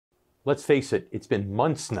Let's face it, it's been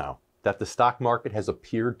months now that the stock market has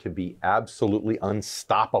appeared to be absolutely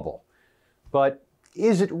unstoppable. But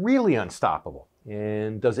is it really unstoppable?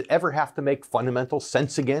 And does it ever have to make fundamental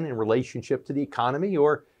sense again in relationship to the economy,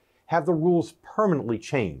 or have the rules permanently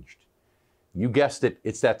changed? You guessed it,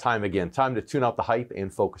 it's that time again. Time to tune out the hype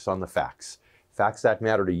and focus on the facts. Facts that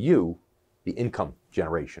matter to you, the income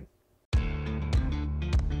generation.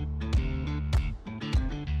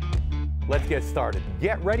 Let's get started.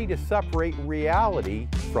 Get ready to separate reality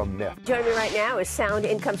from myth. Joining me right now is Sound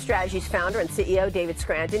Income Strategies founder and CEO David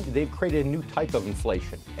Scranton. They've created a new type of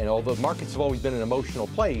inflation. And although markets have always been an emotional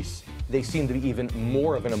place, they seem to be even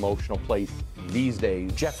more of an emotional place these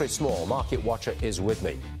days. Jeffrey Small, market watcher, is with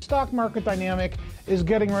me. Stock market dynamic is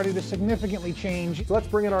getting ready to significantly change. So let's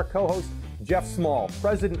bring in our co-host, Jeff Small,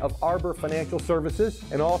 president of Arbor Financial Services,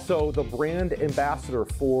 and also the brand ambassador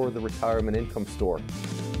for the Retirement Income Store.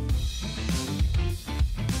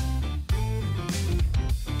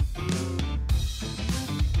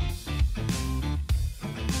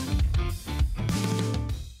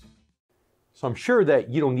 So I'm sure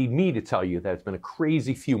that you don't need me to tell you that it's been a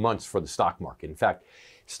crazy few months for the stock market. In fact,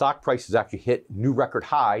 stock prices actually hit new record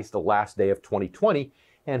highs the last day of 2020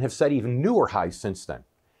 and have set even newer highs since then.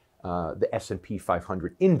 The S&P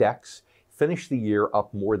 500 index finished the year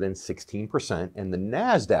up more than 16%, and the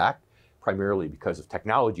NASDAQ, primarily because of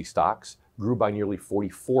technology stocks, grew by nearly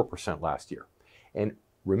 44% last year. And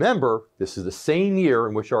remember, this is the same year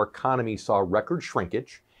in which our economy saw record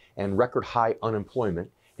shrinkage and record high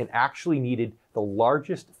unemployment, and actually needed the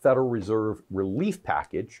largest Federal Reserve relief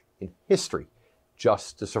package in history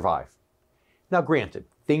just to survive. Now, granted,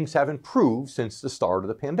 things have improved since the start of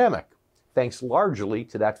the pandemic, thanks largely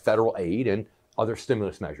to that federal aid and other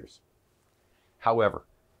stimulus measures. However,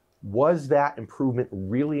 was that improvement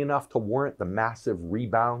really enough to warrant the massive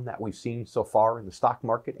rebound that we've seen so far in the stock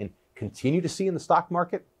market and continue to see in the stock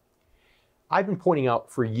market? I've been pointing out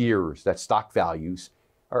for years that stock values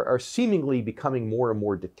are seemingly becoming more and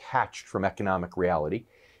more detached from economic reality,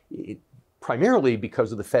 primarily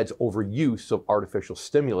because of the Fed's overuse of artificial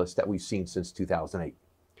stimulus that we've seen since 2008.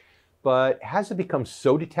 But has it become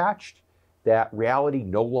so detached that reality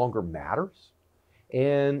no longer matters?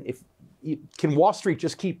 And can Wall Street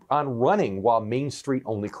just keep on running while Main Street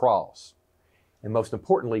only crawls? And most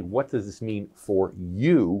importantly, what does this mean for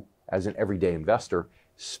you as an everyday investor,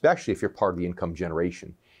 especially if you're part of the income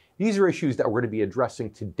generation? These are issues that we're going to be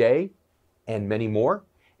addressing today and many more.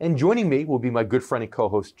 And joining me will be my good friend and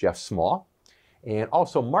co-host, Jeff Small, and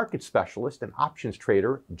also market specialist and options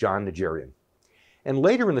trader, John Najarian. And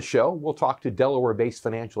later in the show, we'll talk to Delaware-based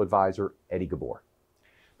financial advisor, Eddie Ghabour.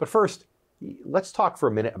 But first, let's talk for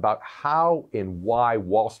a minute about how and why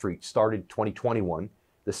Wall Street started 2021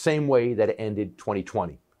 the same way that it ended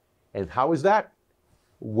 2020. And how is that?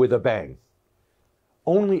 With a bang.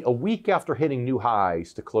 Only a week after hitting new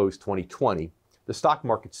highs to close 2020, the stock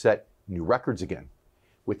market set new records again,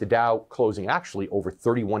 with the Dow closing actually over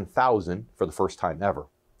 31,000 for the first time ever.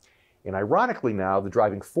 And ironically now, the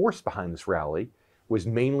driving force behind this rally was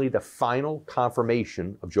mainly the final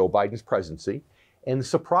confirmation of Joe Biden's presidency and the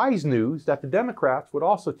surprise news that the Democrats would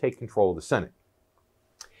also take control of the Senate.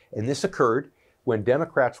 And this occurred when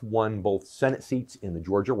Democrats won both Senate seats in the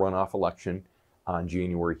Georgia runoff election on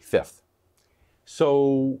January 5th.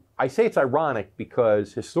 So I say it's ironic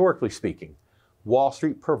because, historically speaking, Wall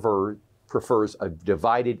Street prefers a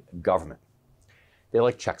divided government. They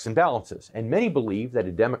like checks and balances, and many believe that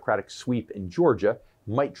a Democratic sweep in Georgia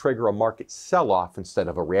might trigger a market sell-off instead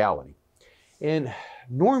of a reality. And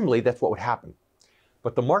normally that's what would happen.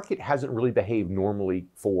 But the market hasn't really behaved normally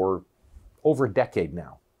for over a decade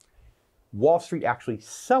now. Wall Street actually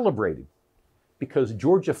celebrated because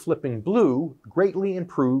Georgia flipping blue greatly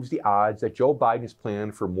improves the odds that Joe Biden's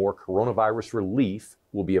plan for more coronavirus relief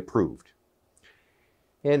will be approved.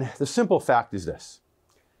 And the simple fact is this: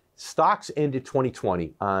 stocks ended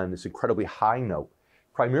 2020 on this incredibly high note,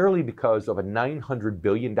 primarily because of a $900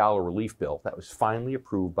 billion relief bill that was finally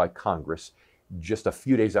approved by Congress just a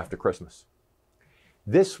few days after Christmas.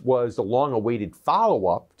 This was the long-awaited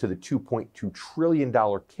follow-up to the $2.2 trillion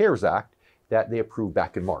CARES Act that they approved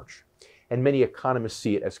back in March. And many economists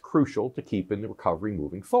see it as crucial to keeping the recovery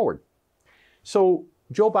moving forward. So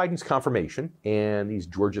Joe Biden's confirmation and these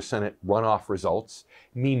Georgia Senate runoff results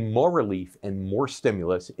mean more relief and more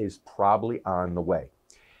stimulus is probably on the way.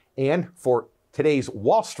 And for today's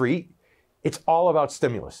Wall Street, it's all about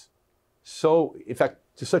stimulus. So, in fact,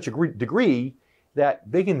 to such a degree that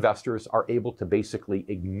big investors are able to basically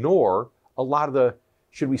ignore a lot of the,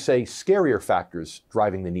 should we say, scarier factors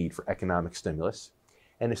driving the need for economic stimulus,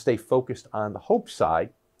 and to stay focused on the hope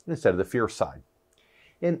side instead of the fear side.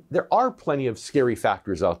 And there are plenty of scary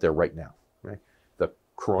factors out there right now. Right? The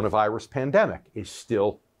coronavirus pandemic is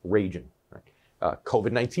still raging. Right?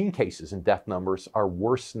 COVID-19 cases and death numbers are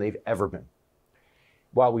worse than they've ever been.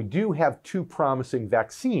 While we do have 2 promising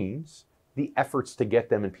vaccines, the efforts to get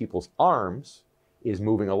them in people's arms is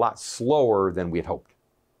moving a lot slower than we had hoped.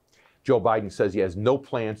 Joe Biden says he has no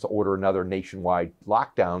plans to order another nationwide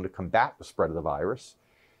lockdown to combat the spread of the virus.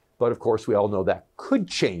 But of course, we all know that could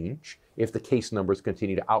change if the case numbers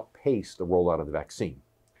continue to outpace the rollout of the vaccine.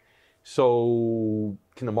 So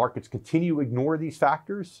can the markets continue to ignore these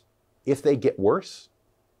factors if they get worse?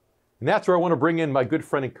 And that's where I want to bring in my good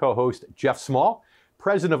friend and co-host, Jeff Small,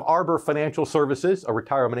 president of Arbor Financial Services, a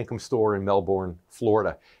retirement income store in Melbourne,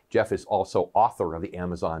 Florida. Jeff is also author of the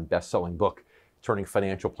Amazon best-selling book, Turning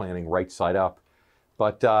Financial Planning Right Side Up.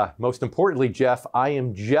 But most importantly, Jeff, I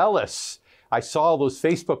am jealous. I saw those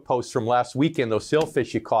Facebook posts from last weekend, those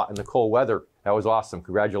sailfish you caught in the cold weather. That was awesome.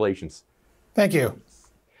 Congratulations. Thank you.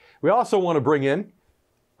 We also want to bring in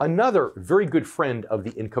another very good friend of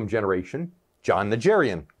the income generation, John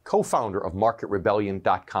Najarian, co-founder of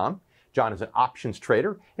MarketRebellion.com. John is an options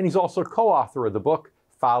trader, and he's also co-author of the book,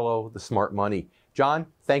 Follow the Smart Money. John,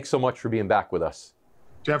 thanks so much for being back with us.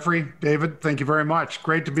 Jeffrey, David, thank you very much.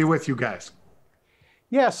 Great to be with you guys.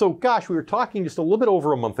 Yeah, so gosh, we were talking just a little bit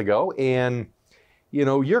over a month ago, and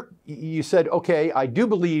you said, okay, I do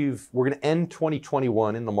believe we're going to end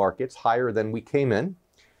 2021 in the markets higher than we came in.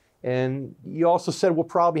 And you also said we'll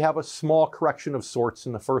probably have a small correction of sorts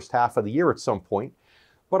in the first half of the year at some point.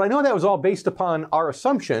 But I know that was all based upon our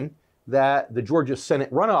assumption that the Georgia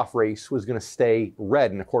Senate runoff race was going to stay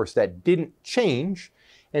red. And of course, that didn't change.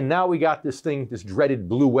 And now we got this dreaded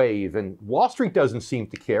blue wave, and Wall Street doesn't seem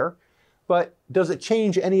to care. But does it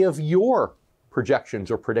change any of your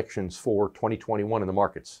projections or predictions for 2021 in the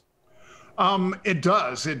markets? It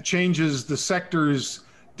does. It changes the sectors,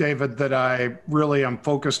 David, that I really am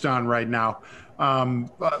focused on right now.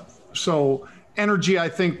 So energy, I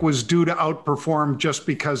think, was due to outperform just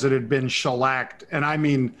because it had been shellacked. And I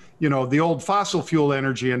mean, the old fossil fuel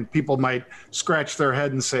energy, and people might scratch their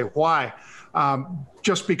head and say, why?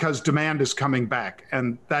 Just because demand is coming back.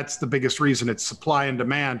 And that's the biggest reason. It's supply and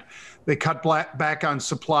demand. They cut back on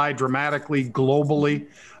supply dramatically globally.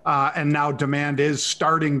 And now demand is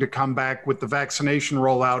starting to come back with the vaccination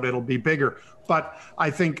rollout. It'll be bigger. But I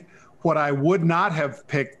think what I would not have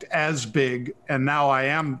picked as big, and now I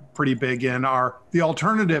am pretty big in, are the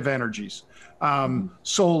alternative energies,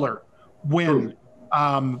 solar, wind,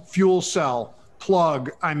 fuel cell, plug.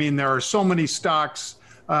 I mean, there are so many stocks,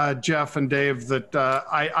 Jeff and Dave, that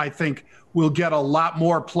I think will get a lot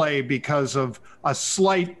more play because of a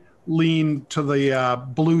slight lean to the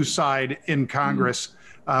blue side in Congress.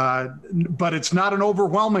 But it's not an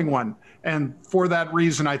overwhelming one. And for that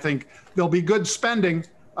reason, I think there'll be good spending,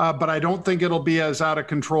 but I don't think it'll be as out of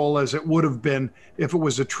control as it would have been if it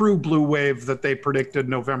was a true blue wave that they predicted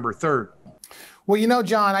November 3rd. Well,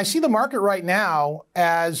 John, I see the market right now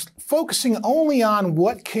as focusing only on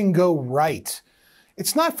what can go right.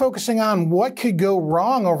 It's not focusing on what could go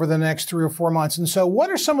wrong over the next 3 or 4 months. And so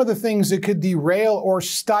what are some of the things that could derail or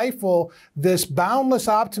stifle this boundless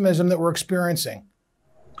optimism that we're experiencing?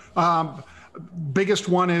 Biggest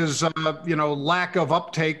one is, lack of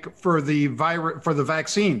uptake for the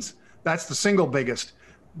vaccines. That's the single biggest.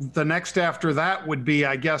 The next after that would be,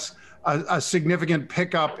 I guess, a significant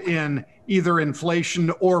pickup in either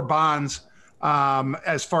inflation or bonds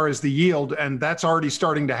as far as the yield. And that's already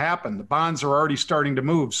starting to happen. The bonds are already starting to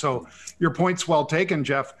move. So your point's well taken,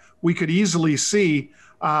 Jeff. We could easily see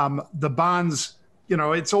the bonds.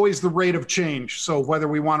 It's always the rate of change. So whether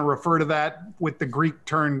we want to refer to that with the Greek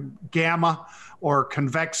term gamma or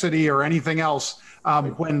convexity or anything else,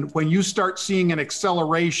 when you start seeing an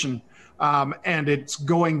acceleration and it's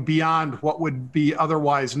going beyond what would be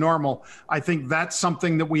otherwise normal, I think that's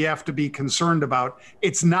something that we have to be concerned about.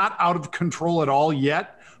 It's not out of control at all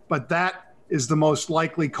yet, but that is the most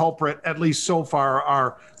likely culprit, at least so far,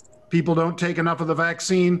 are people don't take enough of the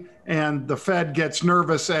vaccine and the Fed gets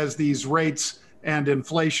nervous as these rates and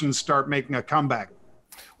inflation start making a comeback.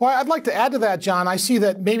 Well, I'd like to add to that, John. I see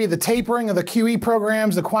that maybe the tapering of the QE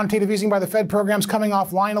programs, the quantitative easing by the Fed programs coming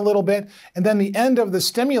offline a little bit, and then the end of the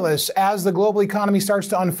stimulus as the global economy starts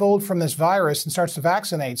to unfold from this virus and starts to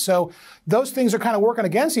vaccinate. So those things are kind of working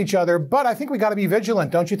against each other, but I think we got to be vigilant,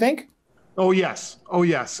 don't you think? Oh, yes. Oh,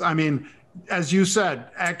 yes. I mean, as you said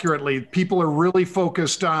accurately, people are really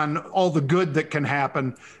focused on all the good that can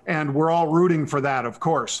happen, and we're all rooting for that, of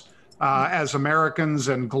course. As Americans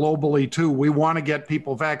and globally too, we want to get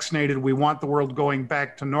people vaccinated. We want the world going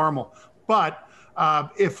back to normal. But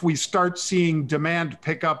if we start seeing demand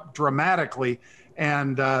pick up dramatically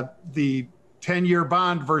And the 10-year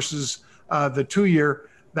bond versus the 2-year,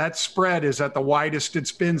 that spread is at the widest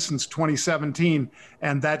it's been since 2017.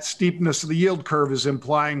 And that steepness of the yield curve is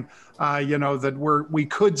implying, that we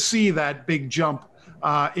could see that big jump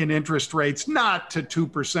in interest rates, not to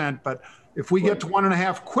 2%, but if we get to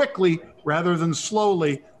 1.5 quickly rather than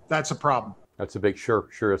slowly, that's a problem. That's a big, sure,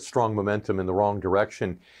 a strong momentum in the wrong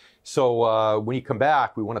direction. So when you come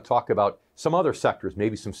back, we want to talk about some other sectors,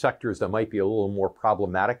 maybe some sectors that might be a little more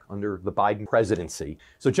problematic under the Biden presidency.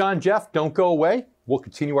 So John, Jeff, don't go away. We'll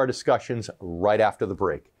continue our discussions right after the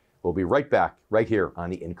break. We'll be right back right here on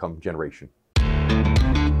The Income Generation.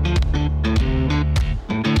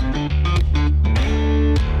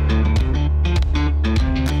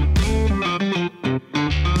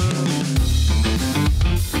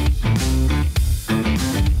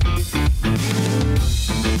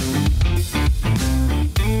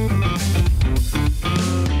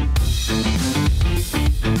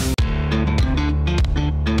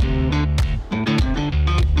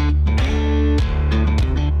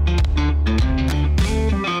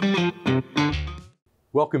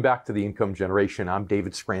 Welcome back to The Income Generation. I'm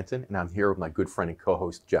David Scranton, and I'm here with my good friend and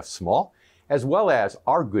co-host, Jeff Small, as well as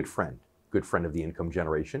our good friend of The Income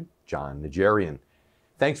Generation, John Najarian.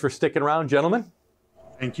 Thanks for sticking around, gentlemen.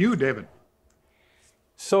 Thank you, David.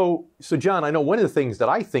 So John, I know one of the things that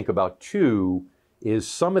I think about too is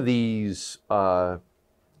some of these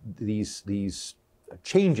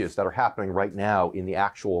changes that are happening right now in the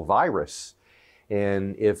actual virus,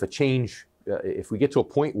 and if we get to a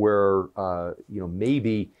point where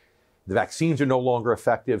maybe the vaccines are no longer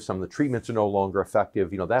effective, some of the treatments are no longer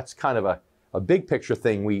effective, that's kind of a big picture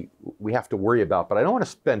thing we have to worry about. But I don't want to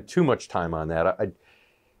spend too much time on that.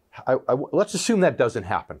 Let's assume that doesn't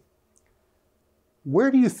happen. Where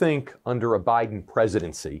do you think under a Biden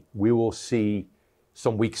presidency we will see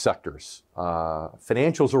some weak sectors?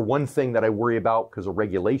 Financials are one thing that I worry about because of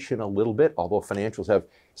regulation a little bit, although financials have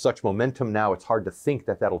such momentum now, it's hard to think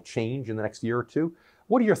that that'll change in the next year or two.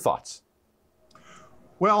 What are your thoughts?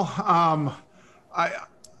 Well,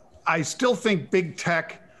 I still think big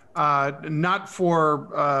tech, not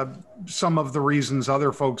for some of the reasons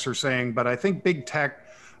other folks are saying, but I think big tech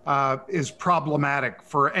is problematic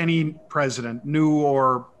for any president, new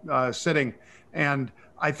or sitting. And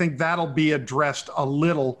I think that'll be addressed a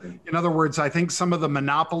little. In other words, I think some of the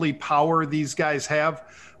monopoly power these guys have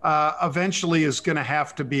eventually is going to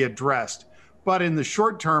have to be addressed. But in the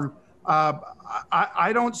short term,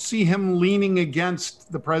 I don't see him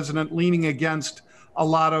the president leaning against a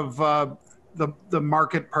lot of the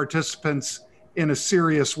market participants in a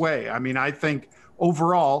serious way. I mean, I think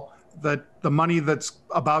overall that the money that's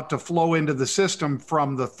about to flow into the system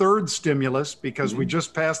from the third stimulus, because we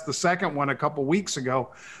just passed the second one a couple weeks ago,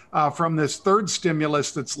 from this third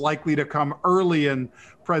stimulus that's likely to come early in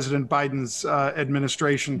President Biden's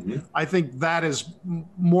administration, I think that is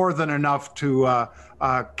more than enough to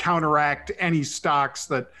counteract any stocks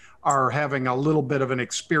that are having a little bit of an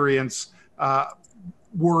experience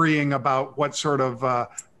worrying about what sort of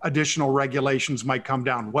additional regulations might come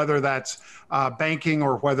down, whether that's banking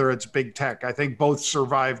or whether it's big tech. I think both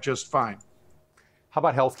survive just fine. How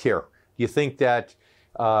about healthcare? Do you think that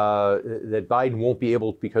that Biden won't be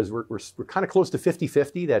able, because we're kind of close to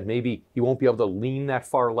 50-50, that maybe he won't be able to lean that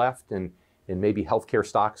far left and maybe healthcare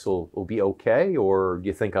stocks will be okay, or do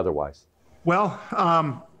you think otherwise? Well,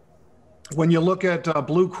 when you look at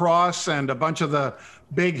Blue Cross and a bunch of the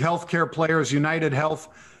big healthcare players, United Health,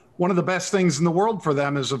 one of the best things in the world for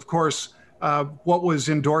them is, of course, what was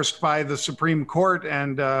endorsed by the Supreme Court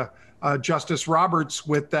and Justice Roberts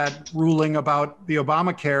with that ruling about the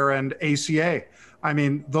Obamacare and ACA. I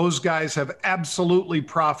mean, those guys have absolutely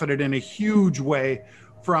profited in a huge way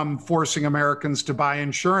from forcing Americans to buy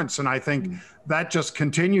insurance. And I think that just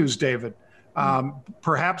continues, David,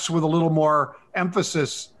 perhaps with a little more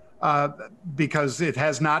emphasis because it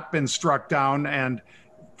has not been struck down, and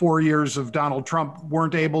 4 years of Donald Trump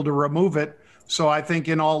weren't able to remove it. So I think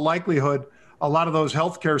in all likelihood, a lot of those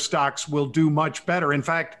healthcare stocks will do much better. In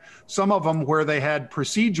fact, some of them where they had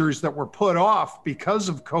procedures that were put off because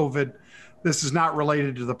of COVID, this is not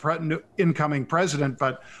related to the incoming president,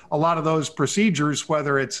 but a lot of those procedures,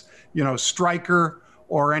 whether it's, Stryker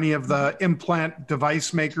or any of the implant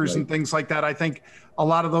device makers and things like that, I think a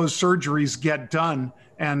lot of those surgeries get done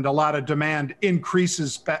and a lot of demand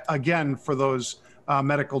increases again for those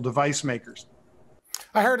medical device makers.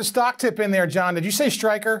 I heard a stock tip in there, John. Did you say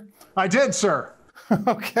Stryker? I did, sir.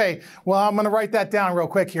 Okay. Well, I'm going to write that down real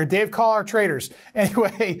quick here. Dave, call our traders.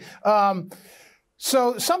 Anyway,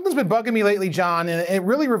 So something's been bugging me lately, John, and it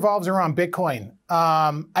really revolves around Bitcoin.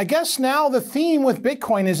 I guess now the theme with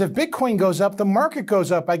Bitcoin is if Bitcoin goes up, the market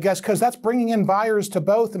goes up, I guess, because that's bringing in buyers to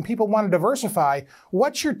both and people want to diversify.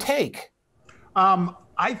 What's your take?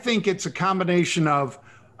 I think it's a combination of,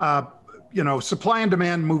 supply and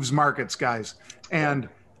demand moves markets, guys. And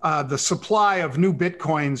the supply of new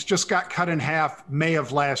Bitcoins just got cut in half May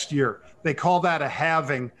of last year. They call that a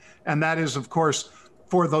halving. And that is, of course,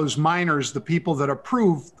 for those miners, the people that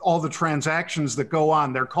approve all the transactions that go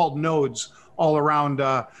on. They're called nodes all around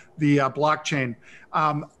the blockchain.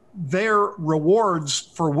 Their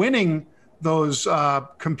rewards for winning those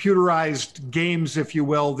computerized games, if you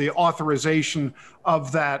will, the authorization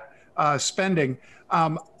of that spending,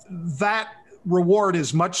 that reward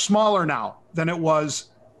is much smaller now than it was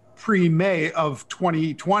pre-May of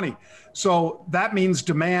 2020. So that means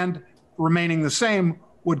demand remaining the same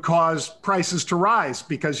would cause prices to rise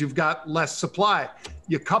because you've got less supply.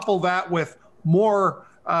 You couple that with more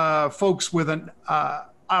folks with an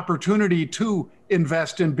opportunity to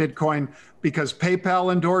invest in Bitcoin because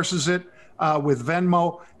PayPal endorses it with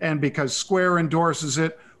Venmo and because Square endorses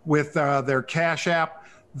it with their Cash App.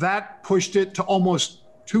 That pushed it to almost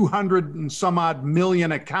 200 and some odd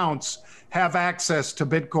million accounts have access to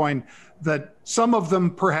Bitcoin, that some of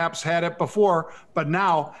them perhaps had it before, but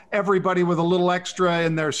now everybody with a little extra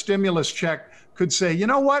in their stimulus check could say, you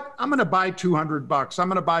know what, I'm going to buy $200. I'm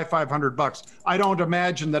going to buy $500. I don't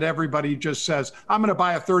imagine that everybody just says, I'm going to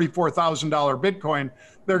buy a $34,000 Bitcoin.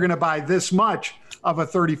 They're going to buy this much of a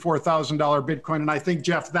 $34,000 Bitcoin. And I think,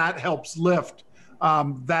 Jeff, that helps lift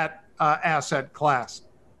that asset class.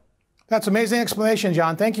 That's amazing explanation,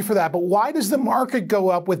 John. Thank you for that. But why does the market go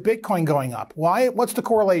up with Bitcoin going up? Why? What's the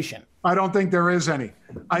correlation? I don't think there is any.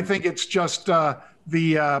 I think it's just the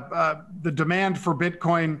demand for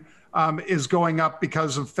Bitcoin is going up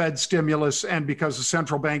because of Fed stimulus and because of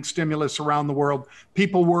central bank stimulus around the world.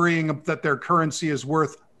 People worrying that their currency is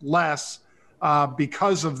worth less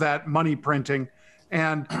because of that money printing.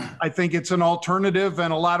 And I think it's an alternative,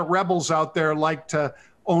 and a lot of rebels out there like to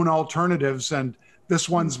own alternatives. And this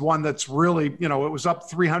one's one that's really, it was up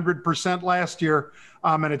 300% last year,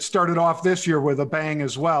 and it started off this year with a bang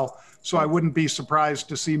as well. So I wouldn't be surprised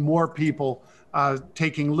to see more people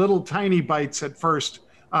taking little tiny bites at first,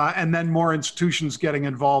 and then more institutions getting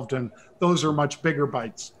involved, and those are much bigger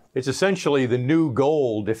bites. It's essentially the new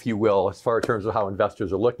gold, if you will, as far in terms of how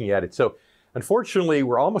investors are looking at it. So unfortunately,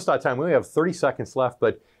 we're almost out of time. We only have 30 seconds left,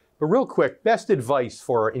 but real quick, best advice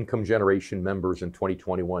for our income generation members in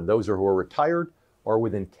 2021, those who are retired or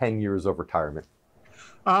within 10 years of retirement?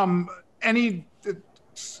 Any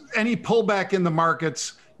pullback in the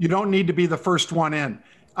markets, you don't need to be the first one in.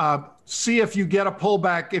 See if you get a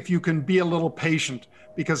pullback, if you can be a little patient,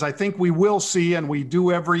 because I think we will see, and we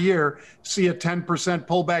do every year, see a 10%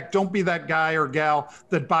 pullback. Don't be that guy or gal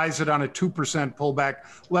that buys it on a 2% pullback.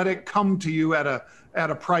 Let it come to you at a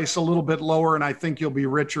price a little bit lower, and I think you'll be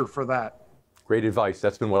richer for that. Great advice.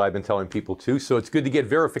 That's been what I've been telling people too. So it's good to get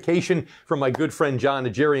verification from my good friend John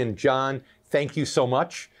Najarian. John, thank you so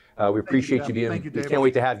much. We appreciate you being. Thank you, we David. can't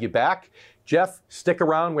wait to have you back. Jeff, stick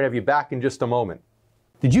around. We're going to have you back in just a moment.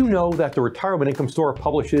 Did you know that the Retirement Income Store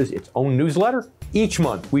publishes its own newsletter? Each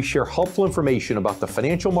month, we share helpful information about the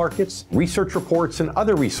financial markets, research reports, and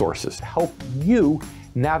other resources to help you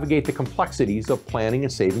navigate the complexities of planning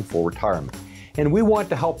and saving for retirement. And we want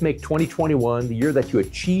to help make 2021 the year that you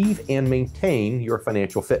achieve and maintain your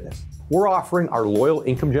financial fitness. We're offering our loyal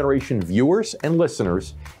Income Generation viewers and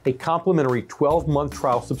listeners a complimentary 12-month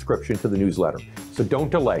trial subscription to the newsletter. So don't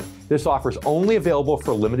delay. This offer is only available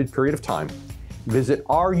for a limited period of time. Visit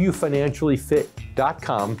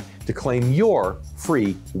areyouFinanciallyFit.com to claim your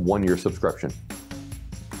free one-year subscription.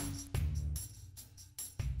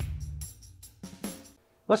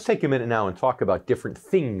 Let's take a minute now and talk about different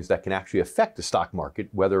things that can actually affect the stock market,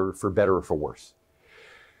 whether for better or for worse.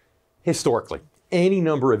 Historically, any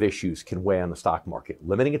number of issues can weigh on the stock market,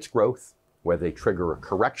 limiting its growth, whether they trigger a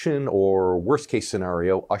correction or, worst case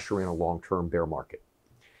scenario, usher in a long-term bear market.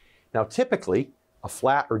 Now, typically, a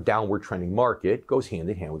flat or downward trending market goes hand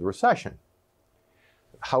in hand with a recession.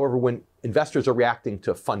 However, when investors are reacting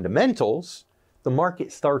to fundamentals, the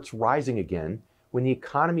market starts rising again when the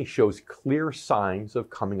economy shows clear signs of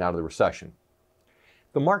coming out of the recession.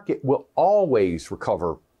 The market will always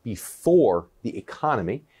recover before the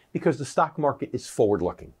economy because the stock market is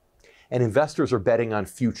forward-looking, and investors are betting on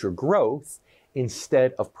future growth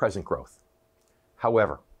instead of present growth.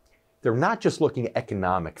 However, they're not just looking at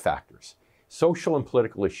economic factors. Social and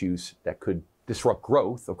political issues that could disrupt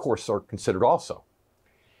growth, of course, are considered also.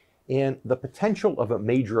 And the potential of a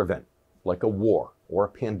major event, like a war or a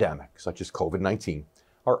pandemic, such as COVID-19,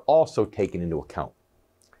 are also taken into account.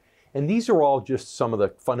 And these are all just some of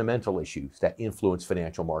the fundamental issues that influence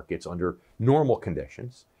financial markets under normal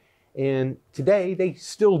conditions. And today, they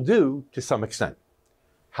still do to some extent.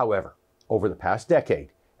 However, over the past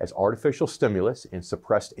decade, as artificial stimulus and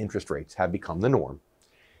suppressed interest rates have become the norm,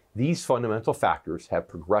 these fundamental factors have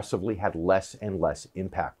progressively had less and less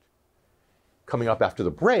impact. Coming up after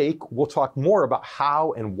the break, we'll talk more about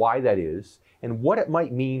how and why that is and what it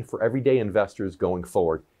might mean for everyday investors going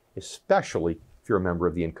forward, especially if you're a member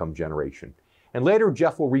of the income generation. And later,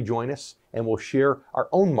 Jeff will rejoin us and we'll share our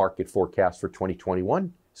own market forecast for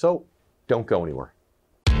 2021. So don't go anywhere.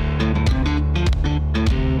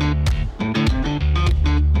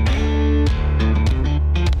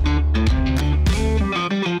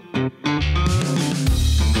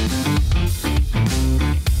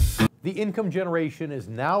 The Income Generation is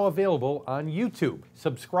now available on YouTube.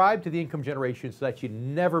 Subscribe to The Income Generation so that you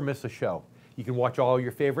never miss a show. You can watch all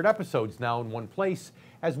your favorite episodes now in one place,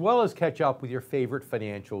 as well as catch up with your favorite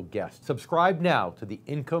financial guests. Subscribe now to the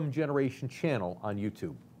Income Generation channel on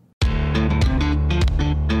YouTube.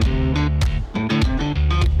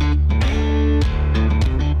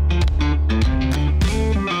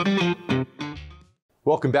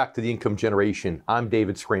 Welcome back to the Income Generation. I'm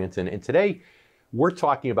David Scranton, and today we're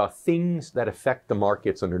talking about things that affect the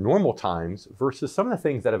markets under normal times versus some of the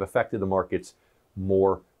things that have affected the markets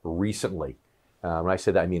more recently. When I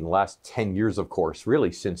say that, I mean the last 10 years, of course,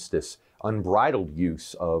 really since this unbridled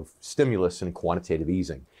use of stimulus and quantitative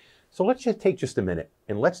easing. So let's just take just a minute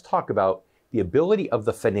and let's talk about the ability of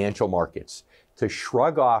the financial markets to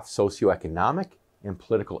shrug off socioeconomic and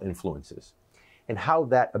political influences and how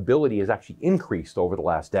that ability has actually increased over the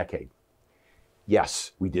last decade.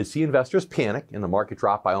 Yes, we did see investors panic and the market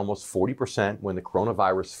dropped by almost 40% when the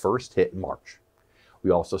coronavirus first hit in March. We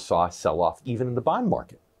also saw a sell-off even in the bond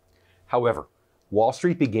market. However, Wall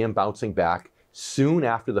Street began bouncing back soon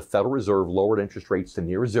after the Federal Reserve lowered interest rates to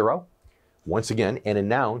near zero, once again, and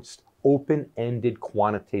announced open-ended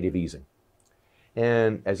quantitative easing.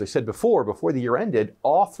 And as I said before the year ended,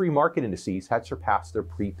 all three market indices had surpassed their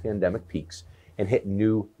pre-pandemic peaks and hit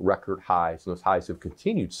new record highs. And those highs have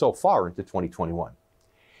continued so far into 2021.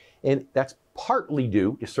 And that's partly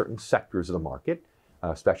due to certain sectors of the market,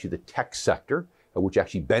 especially the tech sector, which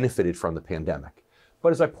actually benefited from the pandemic.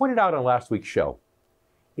 But as I pointed out on last week's show,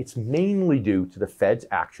 it's mainly due to the Fed's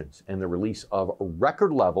actions and the release of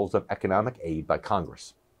record levels of economic aid by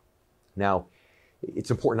Congress. Now, it's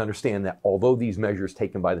important to understand that although these measures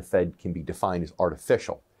taken by the Fed can be defined as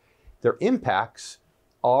artificial, their impacts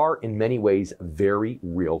are in many ways very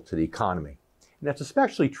real to the economy. And that's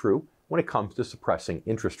especially true when it comes to suppressing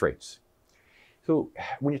interest rates. So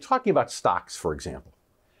when you're talking about stocks, for example,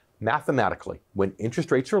 mathematically, when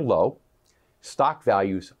interest rates are low, stock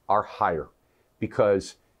values are higher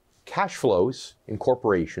because cash flows in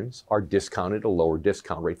corporations are discounted at a lower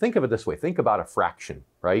discount rate. Think of it this way. Think about a fraction,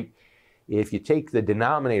 right? If you take the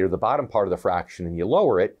denominator, the bottom part of the fraction, and you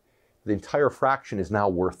lower it, the entire fraction is now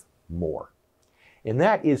worth more. And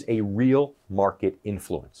that is a real market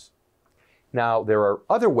influence. Now, there are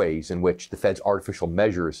other ways in which the Fed's artificial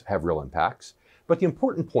measures have real impacts, but the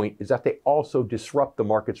important point is that they also disrupt the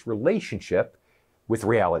market's relationship with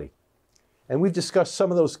reality. And we've discussed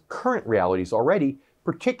some of those current realities already,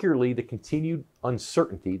 particularly the continued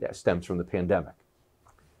uncertainty that stems from the pandemic.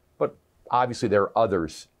 But obviously there are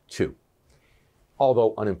others too.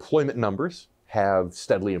 Although unemployment numbers have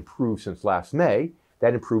steadily improved since last May,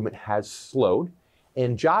 that improvement has slowed,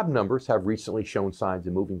 and job numbers have recently shown signs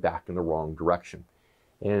of moving back in the wrong direction.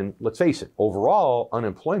 And let's face it, overall,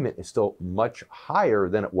 unemployment is still much higher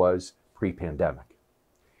than it was pre-pandemic.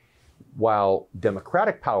 While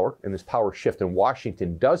Democratic power and this power shift in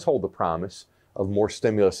Washington does hold the promise of more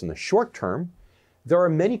stimulus in the short term, there are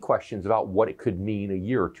many questions about what it could mean a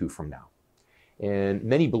year or two from now. And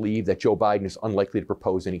many believe that Joe Biden is unlikely to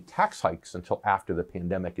propose any tax hikes until after the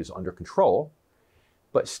pandemic is under control.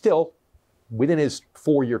 But still, within his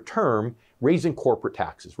 4-year term, raising corporate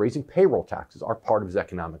taxes, raising payroll taxes are part of his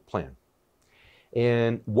economic plan.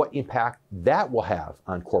 And what impact that will have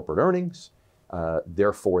on corporate earnings,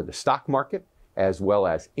 therefore the stock market, as well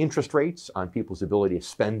as interest rates on people's ability to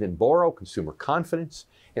spend and borrow, consumer confidence,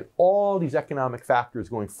 and all these economic factors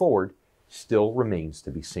going forward still remains to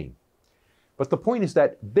be seen. But the point is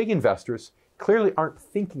that big investors clearly aren't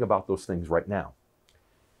thinking about those things right now.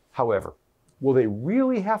 However, will they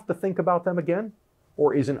really have to think about them again?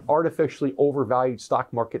 Or is an artificially overvalued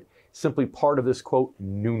stock market simply part of this, quote,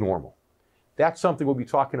 new normal? That's something we'll be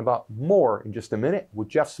talking about more in just a minute with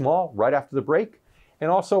Jeff Small right after the break.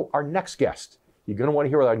 And also our next guest. You're going to want to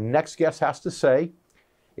hear what our next guest has to say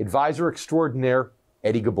advisor extraordinaire,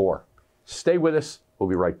 Eddie Ghabour. Stay with us. We'll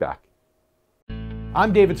be right back.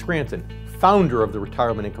 I'm David Scranton, founder of the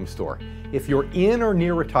Retirement Income Store. If you're in or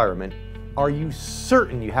near retirement, are you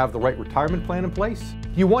certain you have the right retirement plan in place? Do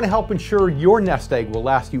you want to help ensure your nest egg will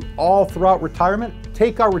last you all throughout retirement?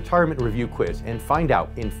 Take our retirement review quiz and find out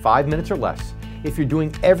in 5 minutes or less if you're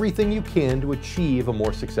doing everything you can to achieve a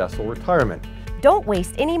more successful retirement. Don't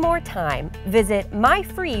waste any more time. Visit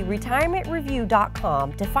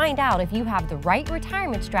myfreeretirementreview.com to find out if you have the right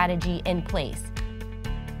retirement strategy in place.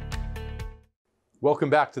 Welcome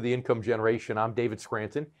back to The Income Generation. I'm David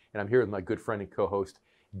Scranton, and I'm here with my good friend and co-host,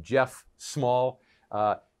 Jeff Small,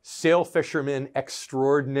 sail fisherman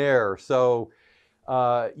extraordinaire. So,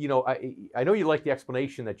 I know you like the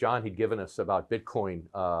explanation that John had given us about Bitcoin.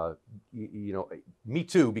 Me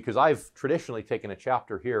too, because I've traditionally taken a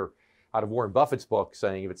chapter here out of Warren Buffett's book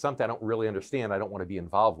saying, if it's something I don't really understand, I don't want to be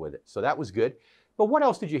involved with it. So that was good. But what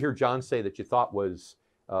else did you hear John say that you thought was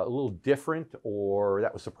a little different or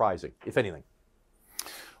that was surprising, if anything?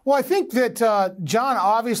 Well, I think that John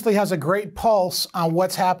obviously has a great pulse on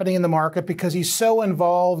what's happening in the market because he's so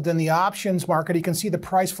involved in the options market. He can see the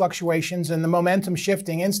price fluctuations and the momentum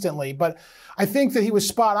shifting instantly. But I think that he was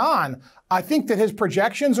spot on. I think that his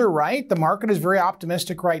projections are right. The market is very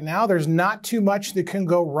optimistic right now. There's not too much that can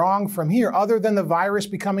go wrong from here other than the virus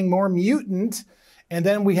becoming more mutant. And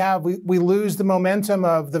then we lose the momentum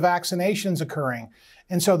of the vaccinations occurring.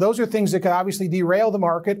 And so those are things that could obviously derail the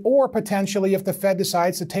market, or potentially if the Fed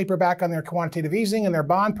decides to taper back on their quantitative easing and their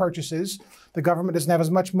bond purchases, the government doesn't have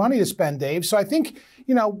as much money to spend, Dave. So I think,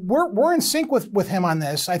 we're in sync with him on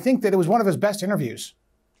this. I think that it was one of his best interviews.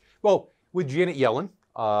 Well, with Janet Yellen,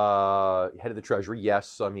 head of the Treasury,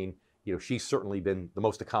 yes. I mean, she's certainly been the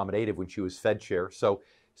most accommodative when she was Fed chair. So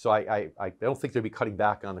I don't think they'll be cutting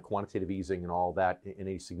back on the quantitative easing and all that in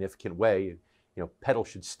a significant way. Pedal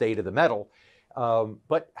should stay to the metal.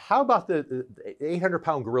 But how about the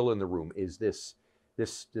 800-pound gorilla in the room is this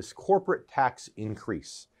corporate tax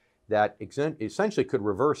increase that essentially could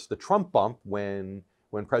reverse the Trump bump when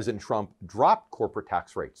President Trump dropped corporate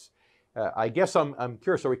tax rates. I guess I'm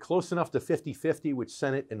curious, are we close enough to 50-50 with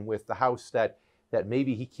Senate and with the House that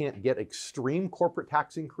maybe he can't get extreme corporate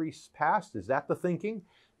tax increase passed? Is that the thinking?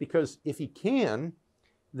 Because if he can,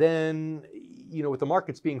 then, with the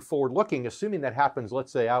markets being forward-looking, assuming that happens,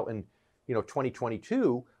 let's say, out in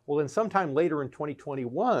 2022, well, then sometime later in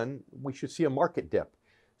 2021, we should see a market dip.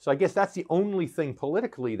 So I guess that's the only thing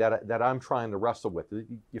politically that I'm trying to wrestle with.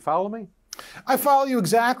 You follow me? I follow you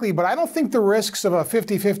exactly, but I don't think the risks of a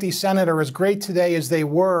 50-50 Senate are as great today as they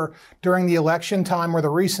were during the election time or the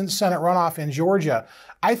recent Senate runoff in Georgia.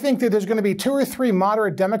 I think that there's going to be 2 or 3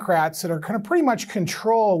 moderate Democrats that are going to pretty much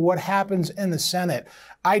control what happens in the Senate.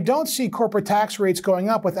 I don't see corporate tax rates going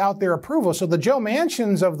up without their approval. So the Joe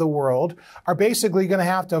Manchins of the world are basically going to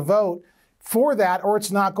have to vote for that, or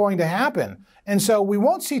it's not going to happen. And so we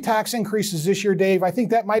won't see tax increases this year, Dave. I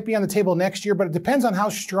think that might be on the table next year, but it depends on how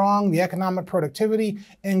strong the economic productivity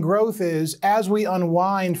and growth is as we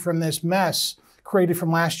unwind from this mess created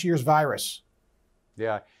from last year's virus.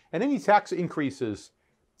 Yeah, and any tax increases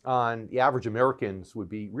on the average Americans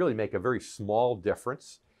would really make a very small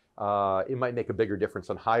difference. It might make a bigger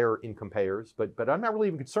difference on higher income payers, but I'm not really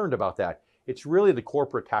even concerned about that. It's really the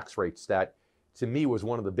corporate tax rates that, to me, was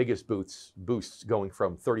one of the biggest boosts going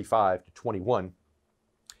from 35 to 21.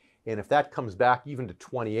 And if that comes back even to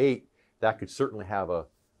 28, that could certainly have a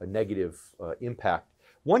negative impact.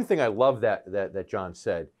 One thing I love that John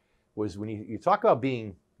said was when you talk about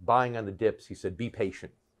buying on the dips, he said, be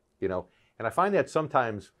patient, And I find that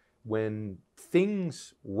sometimes when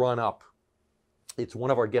things run up, it's one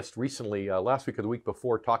of our guests recently, last week or the week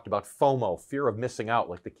before, talked about FOMO, fear of missing out,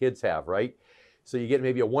 like the kids have, right? So you get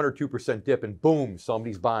maybe a 1 or 2% dip and boom,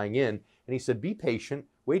 somebody's buying in. And he said, be patient,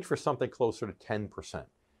 wait for something closer to 10%.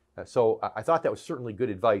 So I thought that was certainly good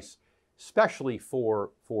advice, especially for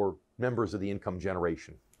members of the income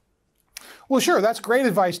generation. Well, sure, that's great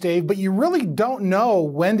advice, Dave, but you really don't know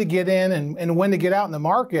when to get in and when to get out in the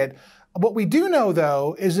market. What we do know,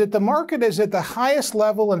 though, is that the market is at the highest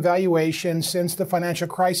level in valuation since the financial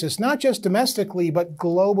crisis, not just domestically, but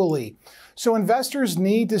globally. So investors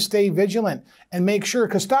need to stay vigilant and make sure,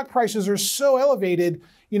 because stock prices are so elevated.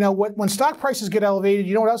 When stock prices get elevated,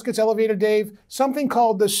 you know what else gets elevated, Dave? Something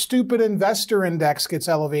called the stupid investor index gets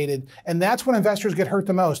elevated, and that's when investors get hurt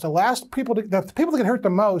the most. The people that get hurt the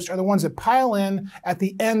most are the ones that pile in at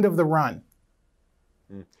the end of the run.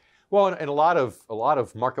 Well, and a lot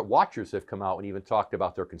of market watchers have come out and even talked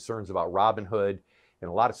about their concerns about Robinhood and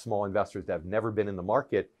a lot of small investors that have never been in the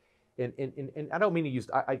market. and I don't mean to use,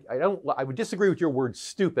 I would disagree with your word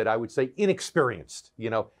stupid. I would say inexperienced. You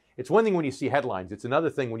know, it's one thing when you see headlines. It's another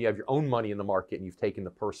thing when you have your own money in the market and you've taken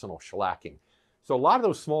the personal shellacking. So a lot of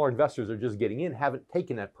those smaller investors are just getting in, haven't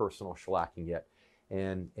taken that personal shellacking yet.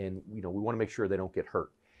 And you know, we want to make sure they don't get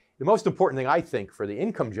hurt. The most important thing I think for the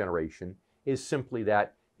income generation is simply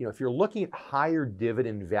that, you know, if you're looking at higher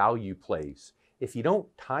dividend value plays, if you don't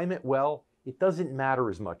time it well, it doesn't matter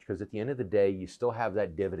as much, because at the end of the day, you still have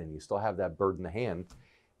that dividend, you still have that bird in the hand,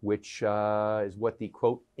 which is what the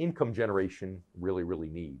quote income generation really, really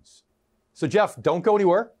needs. So Jeff, don't go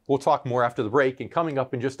anywhere. We'll talk more after the break, and coming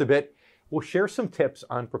up in just a bit, we'll share some tips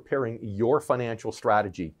on preparing your financial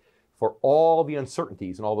strategy for all the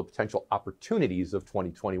uncertainties and all the potential opportunities of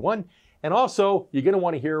 2021. And also, you're going to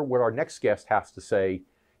want to hear what our next guest has to say,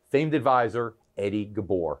 famed advisor Eddie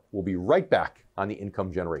Ghabour. We'll be right back on the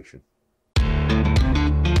Income Generation.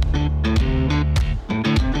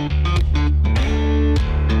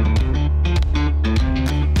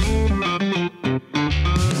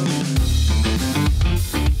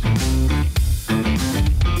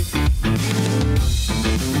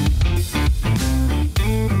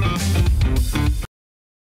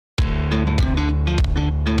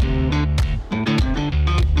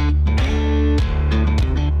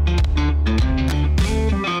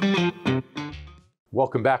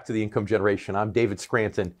 Welcome back to the Income Generation. I'm David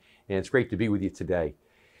Scranton, and it's great to be with you today.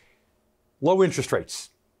 Low interest rates,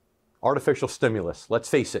 artificial stimulus, let's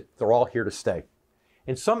face it, they're all here to stay.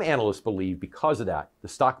 And some analysts believe because of that, the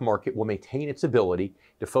stock market will maintain its ability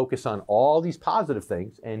to focus on all these positive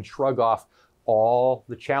things and shrug off all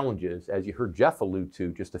the challenges, as you heard Jeff allude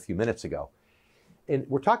to just a few minutes ago. And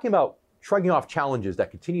we're talking about shrugging off challenges that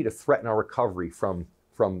continue to threaten our recovery from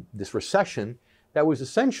this recession that was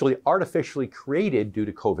essentially artificially created due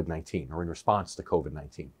to COVID-19 or in response to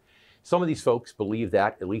COVID-19. Some of these folks believe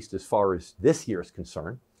that, at least as far as this year is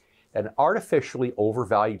concerned, that an artificially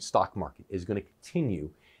overvalued stock market is going to continue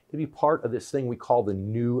to be part of this thing we call the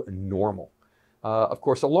new normal. Of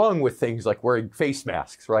course, along with things like wearing face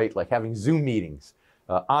masks, right? Like having Zoom meetings,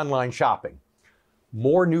 online shopping.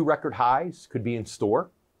 More new record highs could be in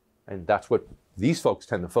store, and that's what these folks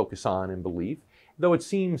tend to focus on and believe. Though it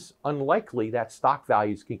seems unlikely that stock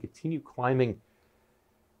values can continue climbing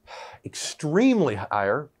extremely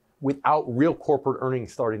higher without real corporate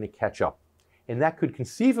earnings starting to catch up. And that could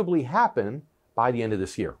conceivably happen by the end of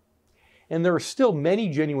this year. And there are still many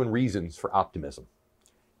genuine reasons for optimism.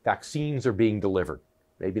 Vaccines are being delivered.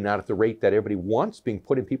 Maybe not at the rate that everybody wants being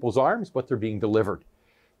put in people's arms, but they're being delivered.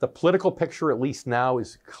 The political picture, at least now,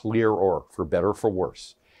 is clearer, for better or for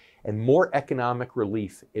worse. And more economic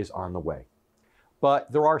relief is on the way.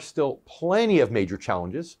 But there are still plenty of major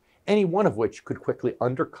challenges, any one of which could quickly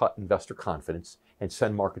undercut investor confidence and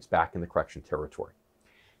send markets back in the correction territory.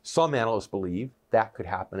 Some analysts believe that could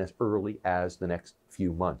happen as early as the next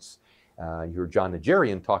few months. You heard John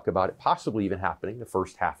Najarian talk about it possibly even happening the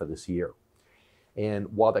first half of this year. And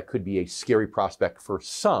while that could be a scary prospect for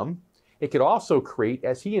some, it could also create,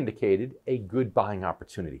 as he indicated, a good buying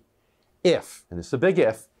opportunity. If, and this is a big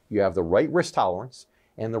if, you have the right risk tolerance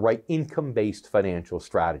and the right income-based financial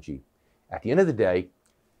strategy. At the end of the day,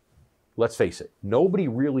 let's face it, nobody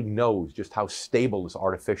really knows just how stable this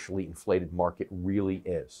artificially inflated market really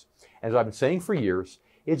is. As I've been saying for years,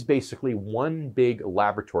 it's basically one big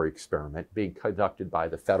laboratory experiment being conducted by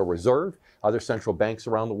the Federal Reserve, other central banks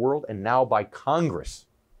around the world, and now by Congress.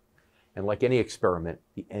 And like any experiment,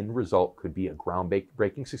 the end result could be a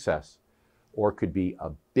groundbreaking success, or it could be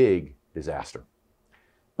a big disaster.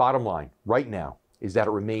 Bottom line, right now, is that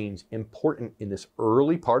it remains important in this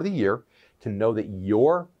early part of the year to know that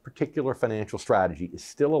your particular financial strategy is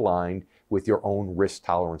still aligned with your own risk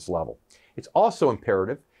tolerance level. It's also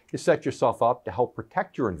imperative to set yourself up to help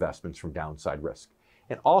protect your investments from downside risk,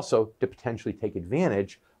 and also to potentially take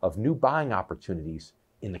advantage of new buying opportunities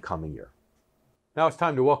in the coming year. Now it's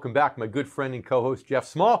time to welcome back my good friend and co-host Jeff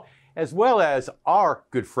Small, as well as our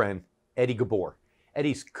good friend Eddie Ghabour.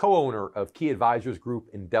 Eddie's co-owner of Key Advisors Group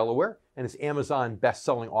in Delaware and is Amazon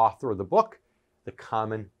best-selling author of the book, The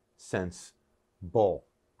Common Sense Bull.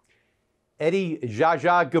 Eddie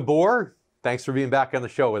Ghabour, thanks for being back on the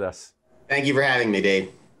show with us. Thank you for having me,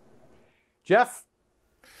 Dave. Jeff?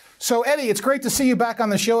 So, Eddie, it's great to see you back on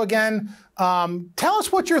the show again. Tell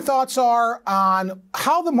us what your thoughts are on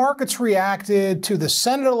how the markets reacted to the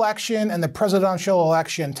Senate election and the presidential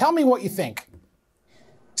election. Tell me what you think.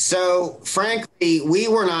 So, frankly,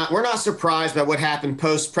 we're not surprised by what happened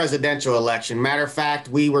post-presidential election. Matter of fact,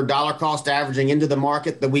 we were dollar cost averaging into the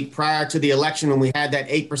market the week prior to the election when we had that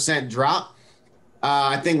 8% drop.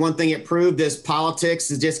 I think one thing it proved is politics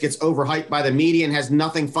just gets overhyped by the media and has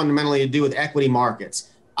nothing fundamentally to do with equity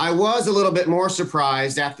markets. I was a little bit more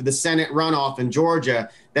surprised after the Senate runoff in Georgia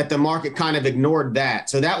that the market kind of ignored that.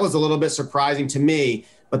 So that was a little bit surprising to me.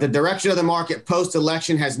 But the direction of the market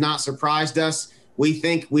post-election has not surprised us. We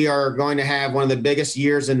think we are going to have one of the biggest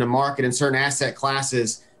years in the market in certain asset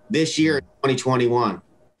classes this year in 2021.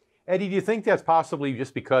 Eddie, do you think that's possibly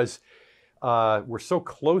just because we're so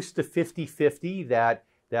close to 50-50 that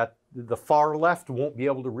the far left won't be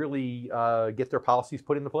able to really get their policies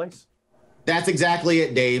put into place? That's exactly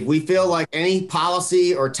it, Dave. We feel like any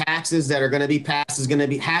policy or taxes that are going to be passed is going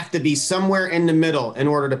to have to be somewhere in the middle in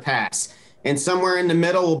order to pass. And somewhere in the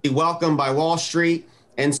middle will be welcomed by Wall Street.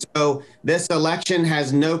 And so this election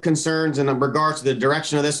has no concerns in regards to the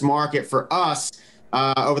direction of this market for us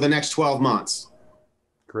over the next 12 months.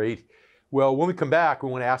 Great. Well, when we come back, we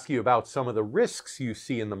want to ask you about some of the risks you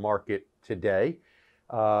see in the market today,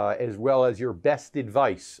 as well as your best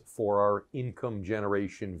advice for our income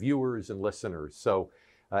generation viewers and listeners. So,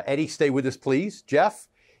 Eddie, stay with us, please. Jeff,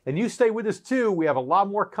 and you stay with us too. We have a lot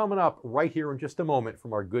more coming up right here in just a moment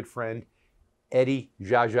from our good friend, Eddie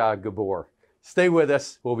Ghabour. Stay with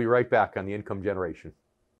us. We'll be right back on the Income Generation.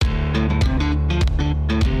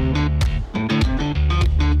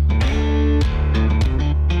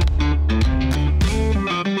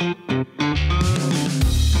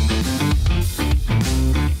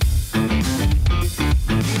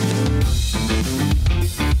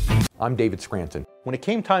 I'm David Scranton. When it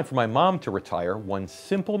came time for my mom to retire, one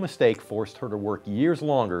simple mistake forced her to work years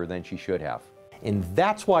longer than she should have. And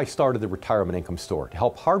that's why I started the Retirement Income Store, to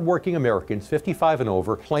help hardworking Americans 55 and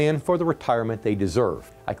over plan for the retirement they deserve.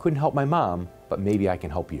 I couldn't help my mom, but maybe I can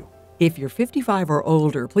help you. If you're 55 or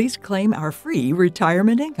older, please claim our free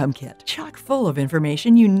Retirement Income Kit, chock full of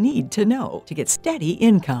information you need to know to get steady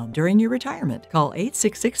income during your retirement. Call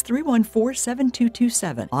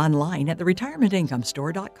 866-314-7227, online at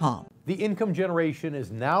theretirementincomestore.com. The Income Generation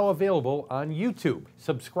is now available on YouTube.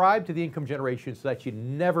 Subscribe to the Income Generation so that you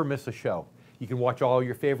never miss a show. You can watch all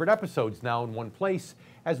your favorite episodes now in one place,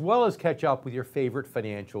 as well as catch up with your favorite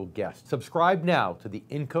financial guests. Subscribe now to the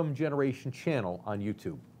Income Generation channel on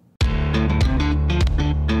YouTube.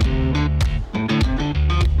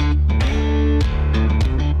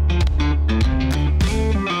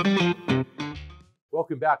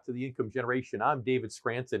 Welcome back to the Income Generation. I'm David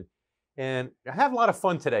Scranton, and I have a lot of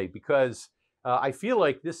fun today because I feel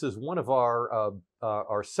like this is one of our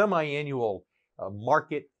semi-annual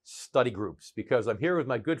market study groups, because I'm here with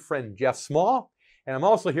my good friend Jeff Small, and I'm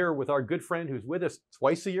also here with our good friend who's with us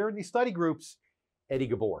twice a year in these study groups, Eddie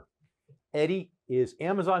Ghabour. Eddie is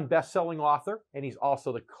Amazon best-selling author, and he's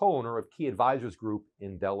also the co-owner of Key Advisors Group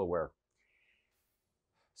in Delaware.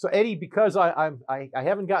 So Eddie, because I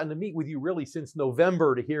haven't gotten to meet with you really since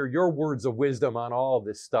November to hear your words of wisdom on all of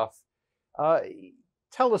this stuff,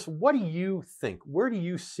 tell us, what do you think? Where do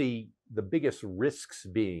you see the biggest risks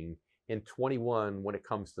being in 21 when it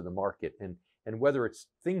comes to the market, and whether it's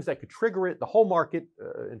things that could trigger it, the whole market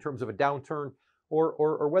in terms of a downturn,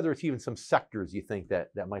 or whether it's even some sectors you think that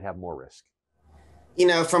might have more risk? You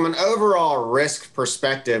know, from an overall risk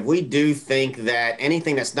perspective, we do think that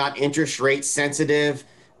anything that's not interest rate sensitive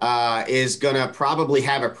is going to probably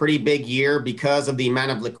have a pretty big year because of the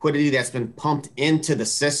amount of liquidity that's been pumped into the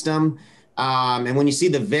system. And when you see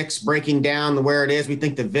the VIX breaking down to where it is, we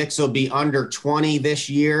think the VIX will be under 20 this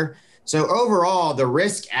year. So overall, the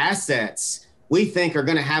risk assets we think are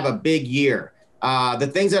going to have a big year. The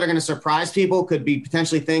things that are going to surprise people could be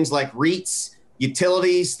potentially things like REITs,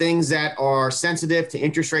 utilities, things that are sensitive to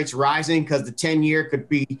interest rates rising, because the 10-year could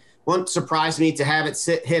be, wouldn't surprise me to have it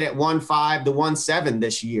hit at 1.5 to 1.7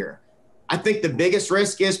 this year. I think the biggest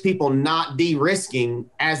risk is people not de-risking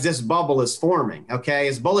as this bubble is forming, okay?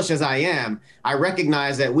 As bullish as I am, I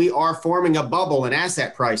recognize that we are forming a bubble in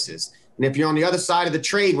asset prices. And if you're on the other side of the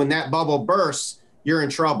trade when that bubble bursts, you're in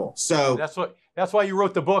trouble. So that's why you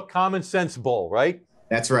wrote the book, Common Sense Bull, right?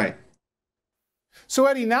 That's right. So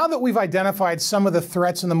Eddie, now that we've identified some of the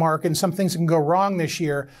threats in the market and some things that can go wrong this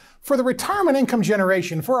year, for the retirement income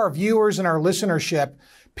generation, for our viewers and our listenership,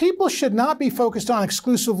 people should not be focused on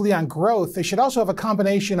exclusively on growth. They should also have a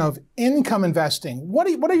combination of income investing. What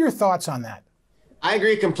are your thoughts on that? I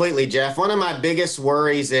agree completely, Jeff. One of my biggest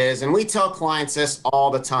worries is, and we tell clients this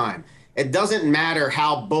all the time, it doesn't matter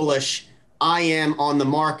how bullish I am on the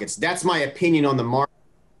markets. That's my opinion on the market.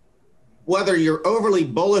 Whether you're overly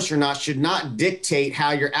bullish or not should not dictate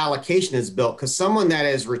how your allocation is built, because someone that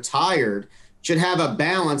is retired should have a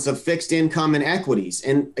balance of fixed income and equities.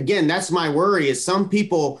 And again, that's my worry, is some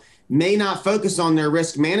people may not focus on their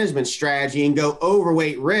risk management strategy and go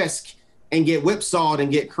overweight risk and get whipsawed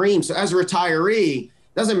and get creamed. So as a retiree,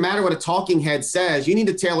 doesn't matter what a talking head says, you need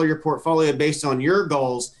to tailor your portfolio based on your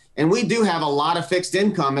goals. And we do have a lot of fixed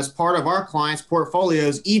income as part of our clients'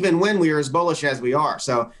 portfolios, even when we are as bullish as we are.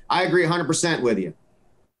 So I agree 100% with you.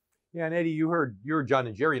 Yeah, and Eddie, you heard John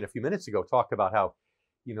Najarian a few minutes ago talk about how,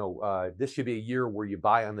 this should be a year where you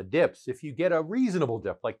buy on the dips if you get a reasonable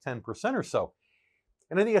dip, like 10% or so.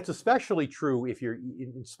 And I think that's especially true if you're,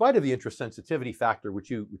 in spite of the interest sensitivity factor,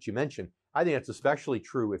 which you mentioned, I think that's especially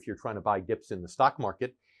true if you're trying to buy dips in the stock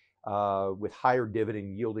market with higher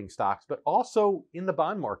dividend yielding stocks, but also in the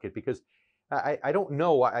bond market, because I don't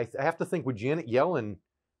know, I have to think with Janet Yellen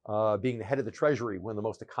being the head of the Treasury, one of the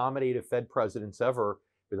most accommodative Fed presidents ever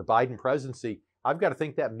with the Biden presidency, I've got to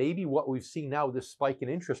think that maybe what we've seen now, this spike in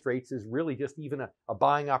interest rates, is really just even a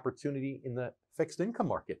buying opportunity in the fixed income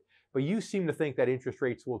market. But you seem to think that interest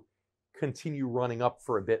rates will continue running up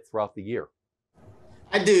for a bit throughout the year.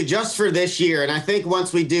 I do, just for this year. And I think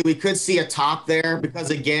once we do, we could see a top there because,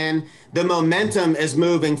 again, the momentum is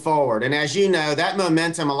moving forward. And as you know, that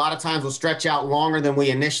momentum a lot of times will stretch out longer than we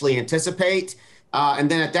initially anticipate. And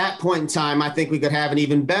then at that point in time, I think we could have an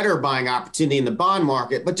even better buying opportunity in the bond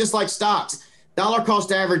market. But just like stocks, dollar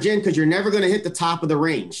cost average in, because you're never going to hit the top of the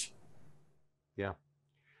range. Yeah.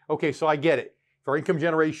 Okay, so I get it. For income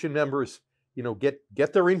generation members,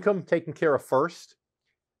 get their income taken care of first,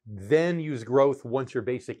 then use growth once your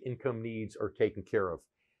basic income needs are taken care of.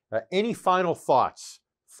 Any final thoughts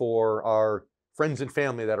for our friends and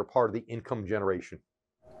family that are part of the income generation?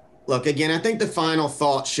 Look, again, I think the final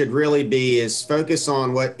thought should really be is focus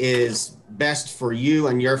on what is best for you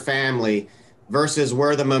and your family versus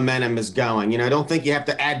where the momentum is going. I don't think you have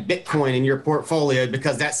to add Bitcoin in your portfolio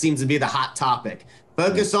because that seems to be the hot topic.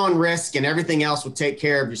 Focus on risk and everything else will take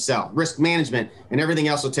care of yourself. Risk management and everything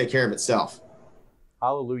else will take care of itself.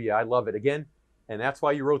 Hallelujah. I love it. Again, and that's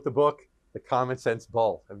why you wrote the book, The Common Sense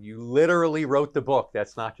Bull. You literally wrote the book.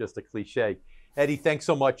 That's not just a cliche. Eddie, thanks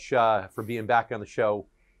so much for being back on the show.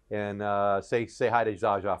 And say hi to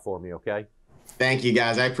Zaza for me, okay? Thank you,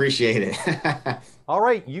 guys. I appreciate it. All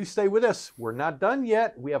right, you stay with us. We're not done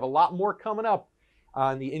yet. We have a lot more coming up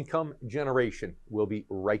on the income generation. We'll be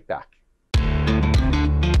right back.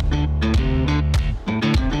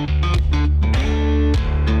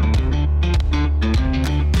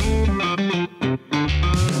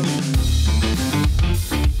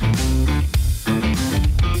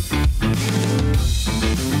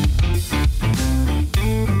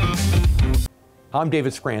 I'm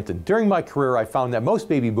David Scranton. During my career, I found that most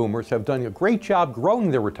baby boomers have done a great job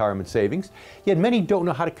growing their retirement savings, yet many don't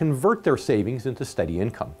know how to convert their savings into steady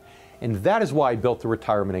income. And that is why I built the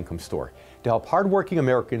Retirement Income Store, to help hardworking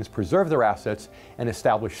Americans preserve their assets and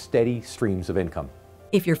establish steady streams of income.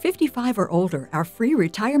 If you're 55 or older, our free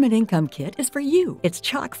retirement income kit is for you. It's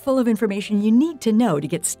chock full of information you need to know to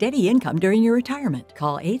get steady income during your retirement.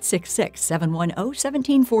 Call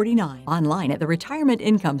 866-710-1749. Online at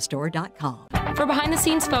theretirementinComeStore.com. For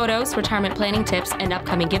behind-the-scenes photos, retirement planning tips, and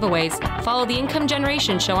upcoming giveaways, follow the Income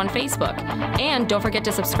Generation Show on Facebook. And don't forget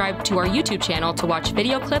to subscribe to our YouTube channel to watch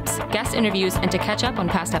video clips, guest interviews, and to catch up on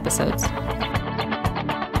past episodes.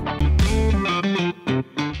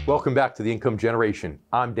 Welcome back to the Income Generation.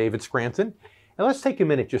 I'm David Scranton, and let's take a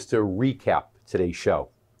minute just to recap today's show.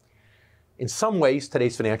 In some ways,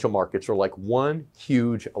 today's financial markets are like one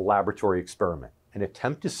huge laboratory experiment, an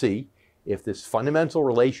attempt to see if this fundamental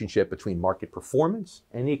relationship between market performance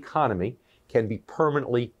and the economy can be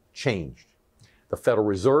permanently changed. The Federal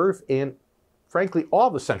Reserve and, frankly, all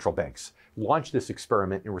the central banks launched this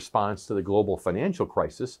experiment in response to the global financial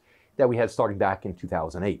crisis that we had starting back in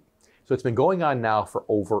 2008. So it's been going on now for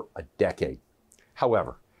over a decade.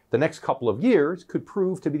 However, the next couple of years could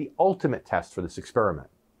prove to be the ultimate test for this experiment.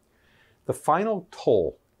 The final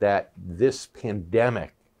toll that this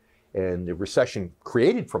pandemic and the recession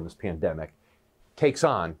created from this pandemic takes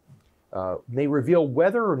on may reveal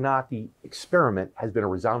whether or not the experiment has been a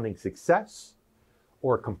resounding success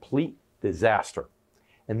or a complete disaster.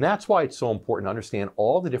 And that's why it's so important to understand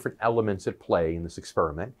all the different elements at play in this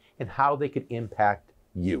experiment and how they could impact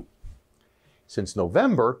you. Since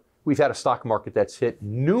November, we've had a stock market that's hit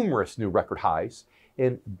numerous new record highs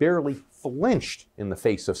and barely flinched in the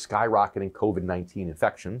face of skyrocketing COVID-19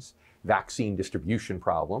 infections, vaccine distribution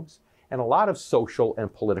problems, and a lot of social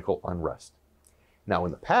and political unrest. Now,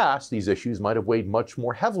 in the past, these issues might have weighed much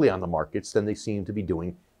more heavily on the markets than they seem to be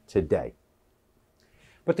doing today.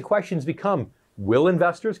 But the questions become, will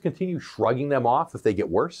investors continue shrugging them off if they get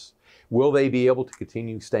worse? Will they be able to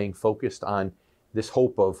continue staying focused on this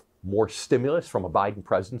hope of more stimulus from a Biden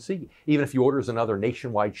presidency, even if he orders another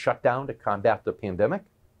nationwide shutdown to combat the pandemic?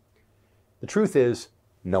 The truth is,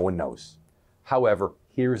 no one knows. However,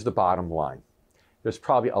 here's the bottom line. There's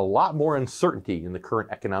probably a lot more uncertainty in the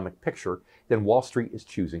current economic picture than Wall Street is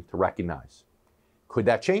choosing to recognize. Could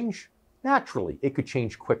that change? Naturally, it could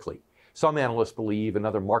change quickly. Some analysts believe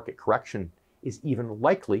another market correction is even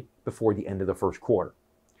likely before the end of the first quarter.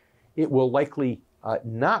 It will likely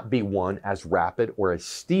not be one as rapid or as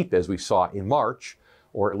steep as we saw in March,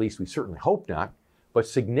 or at least we certainly hope not, but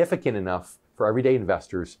significant enough for everyday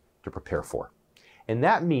investors to prepare for. And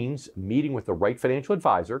that means meeting with the right financial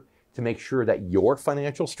advisor to make sure that your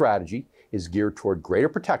financial strategy is geared toward greater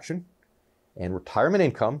protection and retirement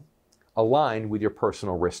income aligned with your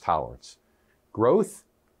personal risk tolerance. Growth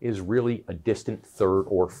is really a distant third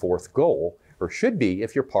or fourth goal, or should be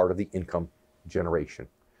if you're part of the income generation.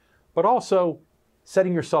 But also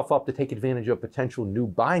setting yourself up to take advantage of potential new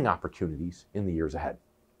buying opportunities in the years ahead.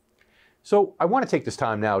 So I want to take this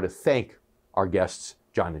time now to thank our guests,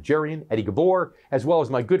 John Najarian, Eddie Ghabour, as well as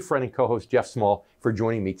my good friend and co-host Jeff Small for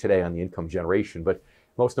joining me today on The Income Generation. But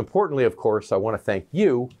most importantly, of course, I want to thank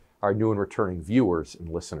you, our new and returning viewers and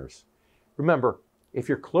listeners. Remember, if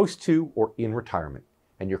you're close to or in retirement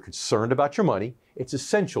and you're concerned about your money, it's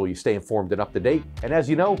essential you stay informed and up to date. And as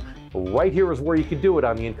you know, right here is where you can do it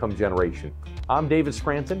on The Income Generation. I'm David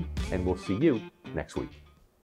Scranton, and we'll see you next week.